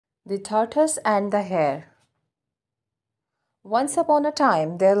The Tortoise and the Hare. Once upon a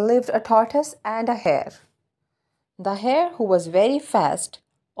time there lived a tortoise and a hare. The hare, who was very fast,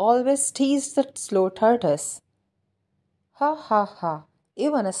 always teased the slow tortoise. "Ha ha ha,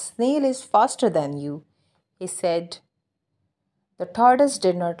 even a snail is faster than you," he said. The tortoise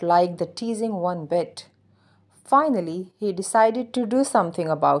did not like the teasing one bit. Finally, he decided to do something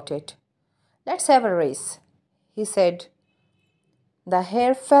about it. "Let's have a race," he said. The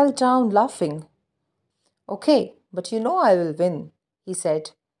hare fell down laughing. "Okay, but you know I will win," he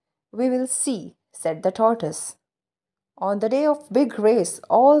said. "We will see," said the tortoise. On the day of big race,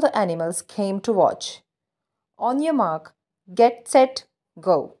 all the animals came to watch. "On your mark, get set,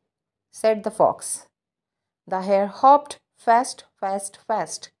 go," said the fox. The hare hopped fast, fast,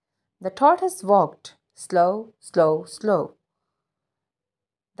 fast. The tortoise walked slow, slow, slow.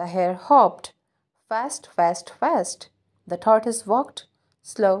 The hare hopped fast, fast, fast. The tortoise walked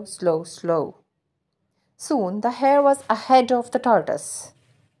slow, slow, slow. Soon the hare was ahead of the tortoise.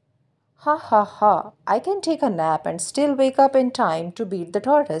 "Ha ha ha, I can take a nap and still wake up in time to beat the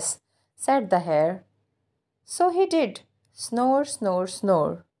tortoise," said the hare. So he did. Snore, snore,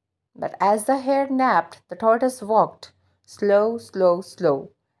 snore. But as the hare napped, the tortoise walked slow, slow,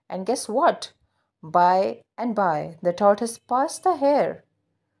 slow. And guess what? By and by, the tortoise passed the hare.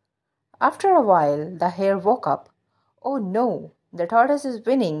 After a while, the hare woke up. "Oh no, the tortoise is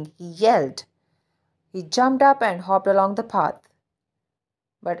winning," he yelled. He jumped up and hopped along the path.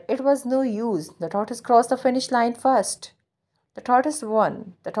 But it was no use. The tortoise crossed the finish line first. The tortoise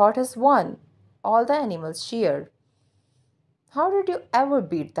won. The tortoise won. All the animals cheered. "How did you ever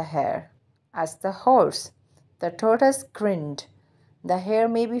beat the hare?" asked the horse. The tortoise grinned. "The hare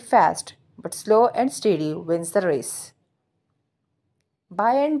may be fast, but slow and steady wins the race."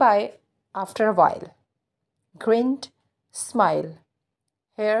 By and by, after a while, grinned, smile.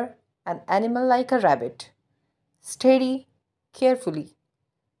 Hare, an animal like a rabbit. Steady, carefully.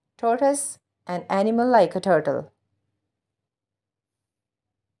 Tortoise, an animal like a turtle.